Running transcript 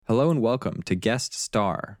Hello and welcome to Guest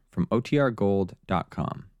Star from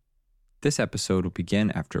OTRGold.com. This episode will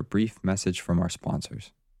begin after a brief message from our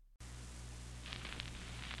sponsors.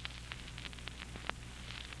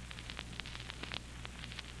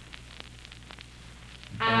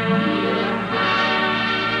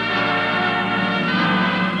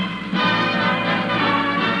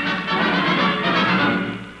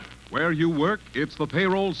 Where you work, it's the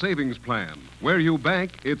payroll savings plan. Where you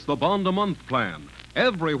bank, it's the bond-a-month plan.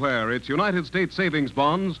 Everywhere, it's United States savings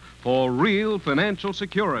bonds for real financial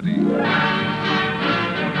security.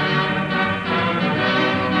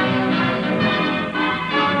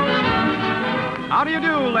 How do you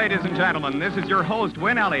do, ladies and gentlemen? This is your host,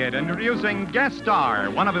 Win Elliott, introducing Guest Star,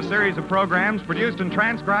 one of a series of programs produced and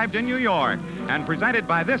transcribed in New York and presented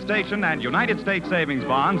by this station and United States Savings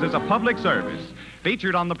Bonds as a public service.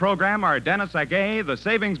 Featured on the program are Dennis Agay, the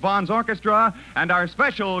Savings Bonds Orchestra, and our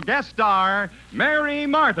special guest star, Mary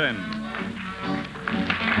Martin.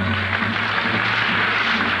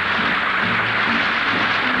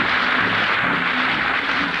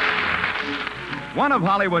 One of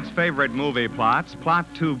Hollywood's favorite movie plots, Plot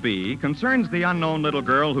 2B, concerns the unknown little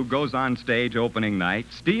girl who goes on stage opening night,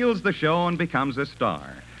 steals the show, and becomes a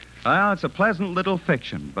star. Well, it's a pleasant little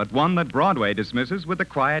fiction, but one that Broadway dismisses with a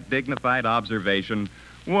quiet, dignified observation.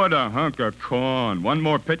 What a hunk of corn. One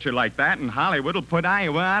more picture like that and Hollywood will put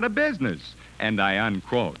Iowa out of business. And I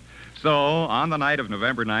unquote. So, on the night of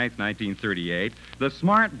November 9th, 1938, the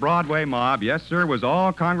smart Broadway mob, yes, sir, was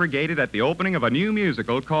all congregated at the opening of a new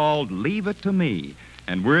musical called Leave It to Me.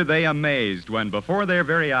 And were they amazed when, before their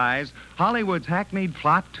very eyes, Hollywood's hackneyed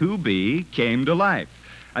Plot 2B came to life.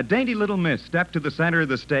 A dainty little miss stepped to the center of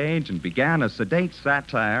the stage and began a sedate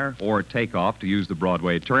satire, or takeoff, to use the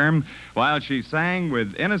Broadway term, while she sang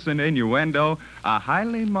with innocent innuendo a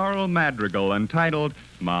highly moral madrigal entitled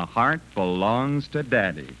My Heart Belongs to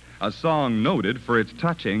Daddy, a song noted for its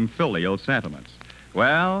touching filial sentiments.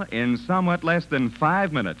 Well, in somewhat less than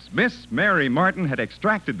 5 minutes, Miss Mary Martin had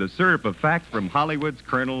extracted the syrup of fact from Hollywood's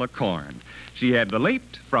kernel of corn. She had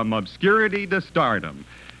leaped from obscurity to stardom.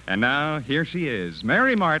 And now, here she is,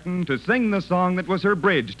 Mary Martin, to sing the song that was her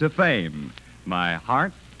bridge to fame, My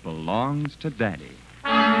Heart Belongs to Daddy.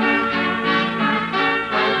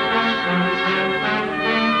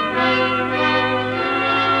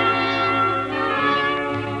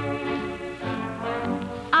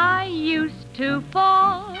 I used to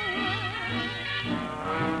fall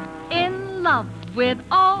in love with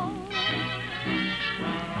all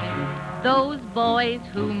those boys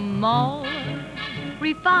who maul,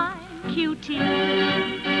 refine, QT.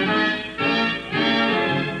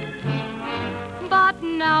 But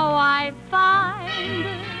now I find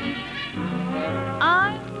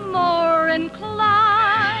I'm more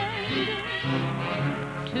inclined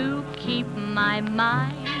to keep my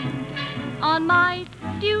mind on my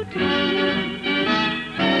duty.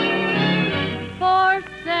 For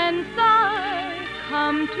since I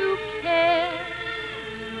come to care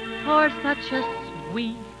for such a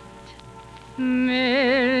sweet millionaire,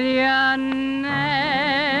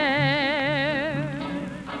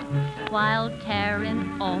 while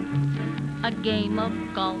tearing off a game of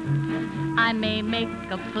golf, I may make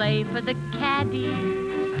a play for the caddy,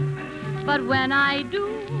 but when I do,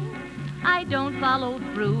 I don't follow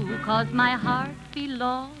through, 'cause my heart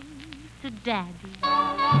belongs to Daddy.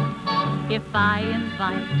 If I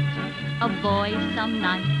invite a boy some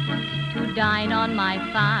night to dine on my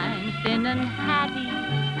fine Finnan Hattie,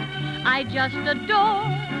 I just adore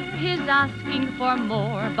his asking for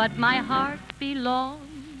more, but my heart belongs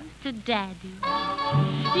to Daddy.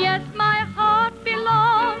 Yes, my heart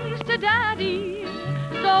belongs to Daddy,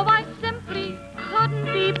 so I simply couldn't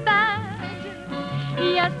be bad.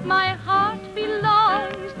 Yes, my heart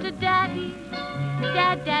belongs to Daddy.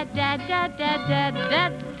 Dad, dad, dad, dad, dad, dad,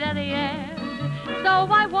 dad, daddy, yeah. So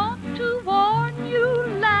I want to warn you,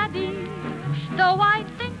 laddie, though I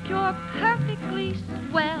think you're perfectly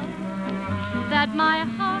swell, that my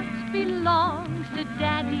heart belongs to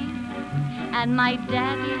Daddy, and my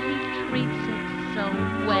Daddy, he treats it so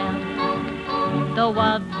well. Though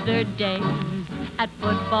other days at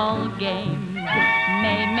football games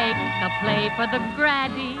may make a play for the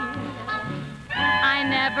Graddy, I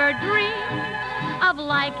never dream of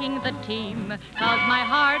liking the team, 'cause my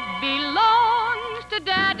heart belongs to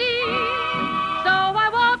Daddy. So I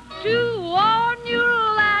want to warn you,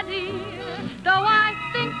 laddie, though I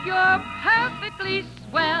think you're perfectly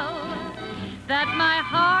swell, that my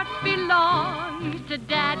heart belongs to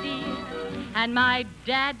Daddy, and my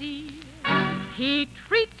Daddy, he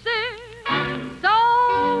treats it so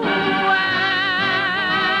well.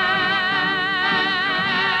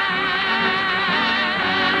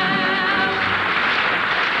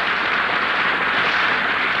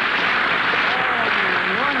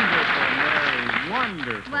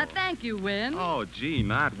 like you, Win. Oh, gee,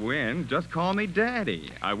 not Win. Just call me Daddy.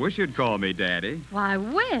 I wish you'd call me Daddy. Why,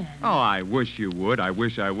 Win? Oh, I wish you would. I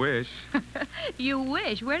wish. You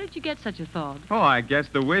wish? Where did you get such a thought? Oh, I guess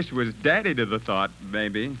the wish was Daddy to the thought,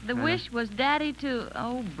 maybe. The wish was Daddy to...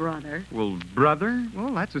 Oh, brother. Well, brother?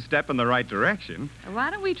 Well, that's a step in the right direction. Why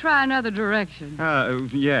don't we try another direction?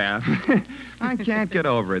 Yeah. I can't get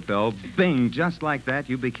over it, though. Bing, just like that,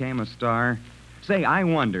 you became a star. Say, I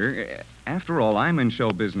wonder, after all, I'm in show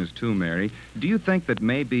business too, Mary. Do you think that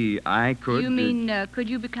maybe I could... You mean, could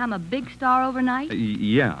you become a big star overnight?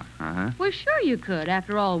 Yeah, uh-huh. Well, sure you could.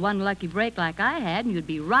 After all, one lucky break like I had, and you'd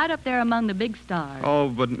be right up there among the big stars. Oh,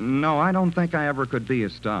 but no, I don't think I ever could be a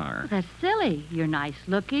star. Well, that's silly. You're nice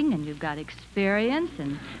looking, and you've got experience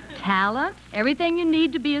and talent. Everything you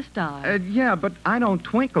need to be a star. Yeah, but I don't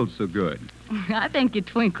twinkle so good. I think you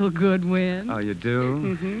twinkle good, Win. Oh, you do?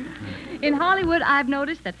 Mm-hmm. In Hollywood, I've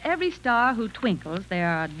noticed that every star who twinkles, there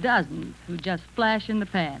are dozens who just flash in the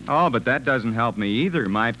pan. Oh, but that doesn't help me either.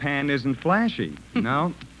 My pan isn't flashy.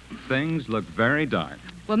 No, things look very dark.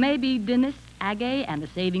 Well, maybe Dennis Agay and the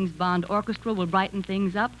Savings Bond Orchestra will brighten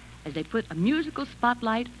things up as they put a musical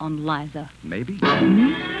spotlight on Liza. Maybe?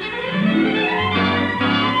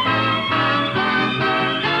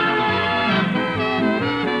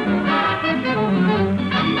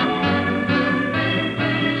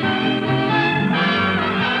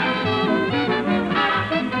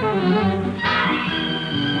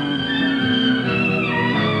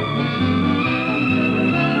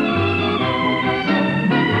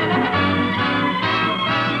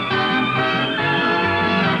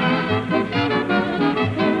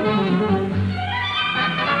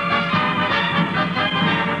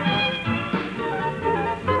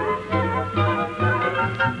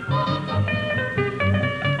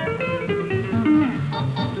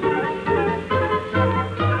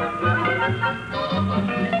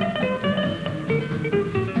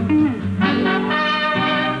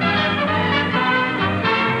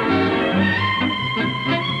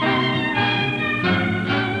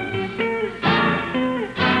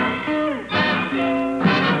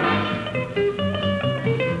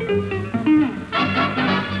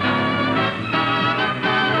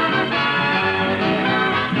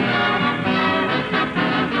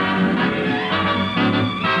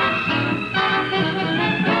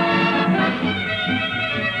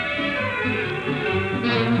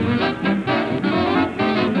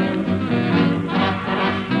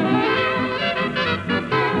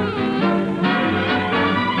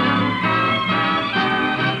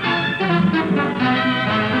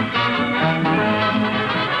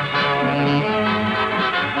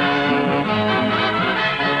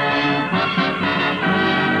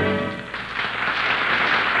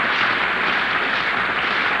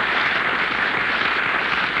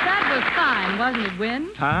 Wasn't it,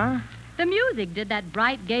 Win? Huh? The music. Did that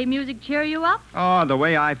bright, gay music cheer you up? Oh, the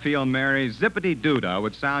way I feel, Mary, zippity-doo-dah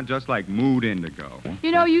would sound just like Mood Indigo.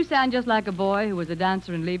 You know, you sound just like a boy who was a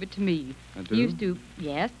dancer in Leave It to Me. I do? He used to,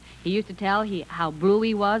 yes. He used to tell how blue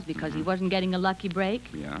he was because he wasn't getting a lucky break.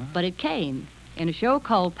 Yeah? But it came in a show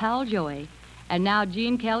called Pal Joey. And now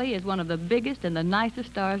Gene Kelly is one of the biggest and the nicest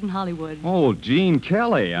stars in Hollywood. Oh, Gene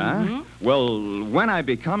Kelly, huh? Mm-hmm. Well, when I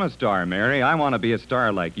become a star, Mary, I want to be a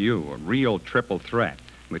star like you, a real triple threat.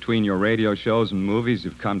 Between your radio shows and movies,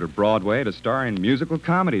 you've come to Broadway to star in musical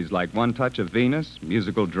comedies like One Touch of Venus,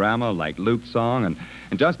 musical drama like Luke's Song, and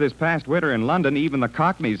just this past winter in London, even the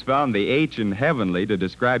Cockneys found the H in heavenly to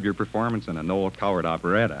describe your performance in a Noel Coward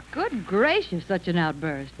operetta. Good gracious, such an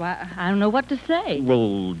outburst. Why, I don't know what to say.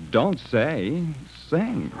 Well, don't say.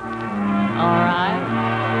 Sing. All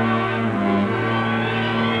right.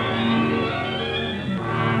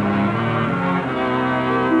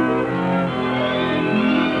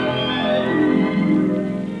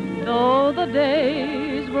 The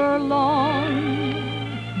days were long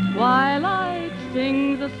while I'd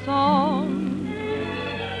sing the song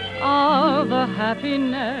of the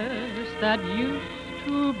happiness that used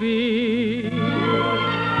to be.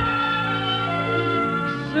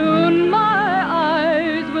 Soon my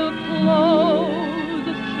eyes will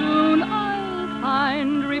close, soon I'll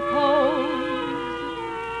find repose,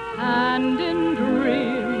 and in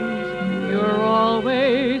dreams you're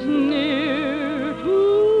always near.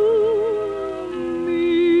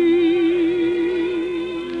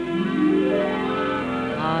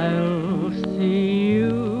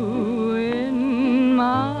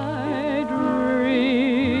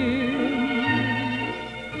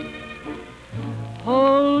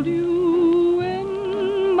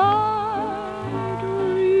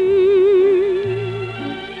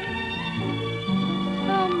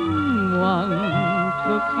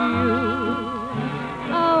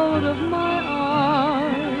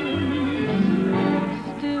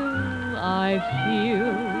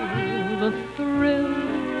 the thrill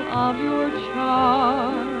of your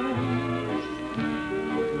charms.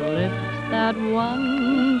 Lips that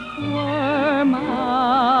once were mine.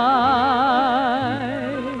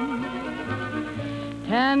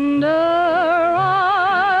 Tender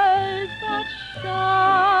eyes that shine,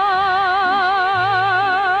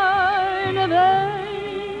 they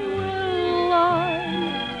will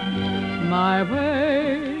light my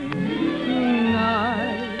way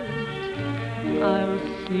tonight. I'll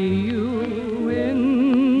see you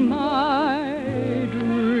in my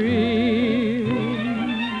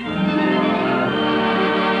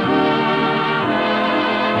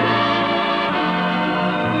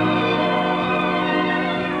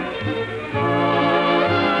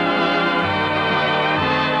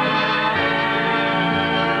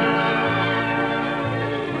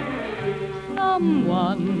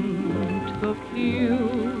Someone took you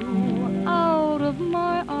out of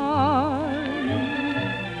my arms.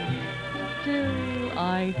 Still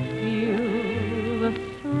I feel the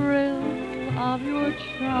thrill of your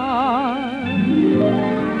charm.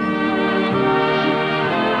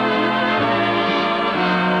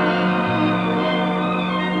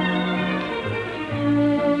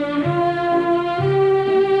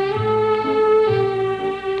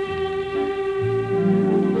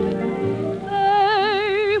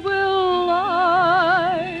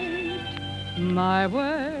 My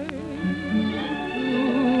way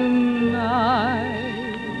tonight.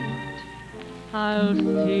 I'll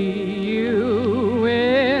see you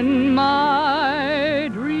in my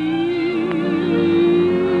dreams.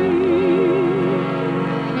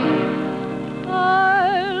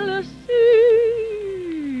 I'll see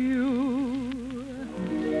you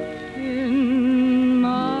in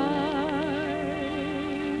my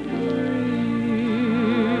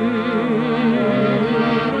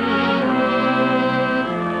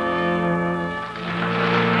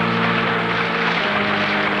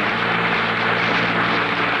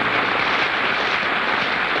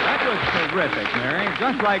Terrific, Mary.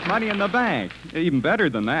 Just like money in the bank. Even better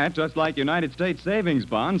than that, just like United States savings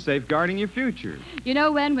bonds safeguarding your future. You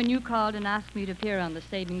know, when you called and asked me to appear on the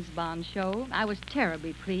Savings Bond show, I was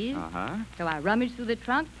terribly pleased. Uh-huh. So I rummaged through the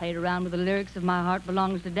trunk, played around with the lyrics of My Heart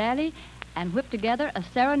Belongs to Daddy, and whipped together a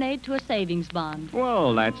serenade to a savings bond.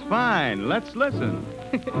 Well, that's fine. Let's listen.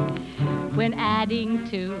 When adding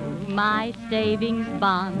to my savings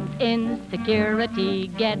bond, insecurity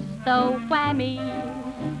gets so whammy.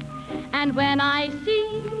 And when I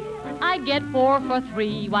see I get 4 for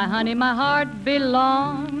 3, why, honey, my heart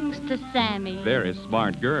belongs to Sammy. Very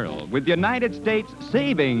smart girl. With United States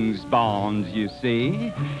savings bonds, you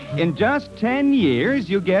see. In just 10 years,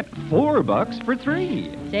 you get $4 for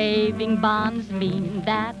 3. Saving bonds mean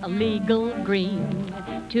that a legal green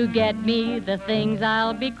to get me the things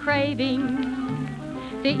I'll be craving.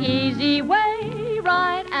 The easy way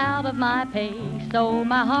right out of my pay, so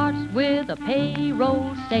my heart's with a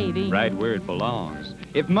payroll saving. Right where it belongs.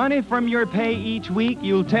 If money from your pay each week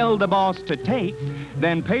you'll tell the boss to take,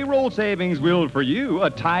 then payroll savings will, for you,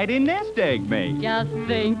 a tidy nest egg make. Just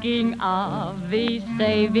thinking of these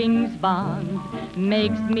savings bonds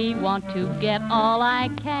makes me want to get all I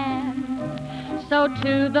can. So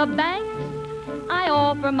to the banks I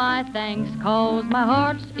offer my thanks, 'cause my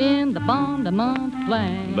heart's in the bond-a-month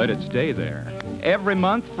plan. Let it stay there. Every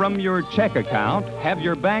month from your check account, have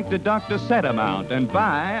your bank deduct a set amount and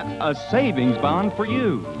buy a savings bond for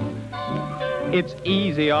you. It's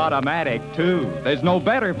easy automatic, too. There's no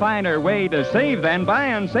better, finer way to save than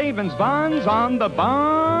buying savings bonds on the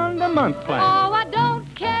bond-a-month plan. Oh, I don't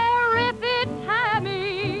care if it's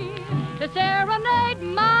hammy to serenade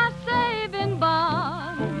my saving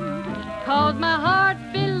bond, 'cause my heart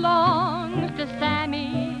belongs to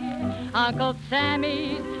Sammy, Uncle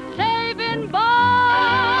Sammy's saving bond.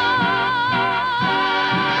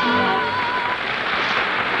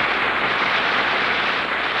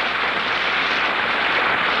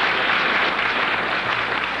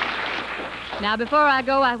 Now, before I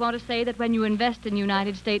go, I want to say that when you invest in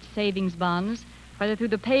United States savings bonds, whether through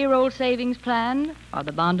the payroll savings plan or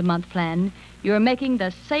the bond-a-month plan, you're making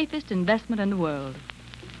the safest investment in the world.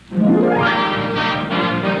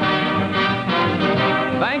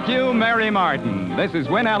 Thank you, Mary Martin. This is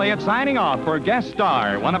Win Elliott signing off for Guest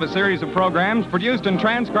Star, one of a series of programs produced and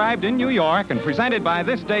transcribed in New York and presented by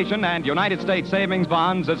this station and United States Savings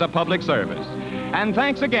Bonds as a public service. And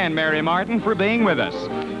thanks again, Mary Martin, for being with us.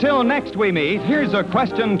 Till next we meet, here's a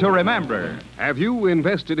question to remember. Have you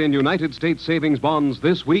invested in United States savings bonds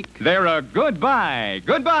this week? They're a good buy.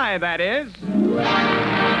 Goodbye, that is.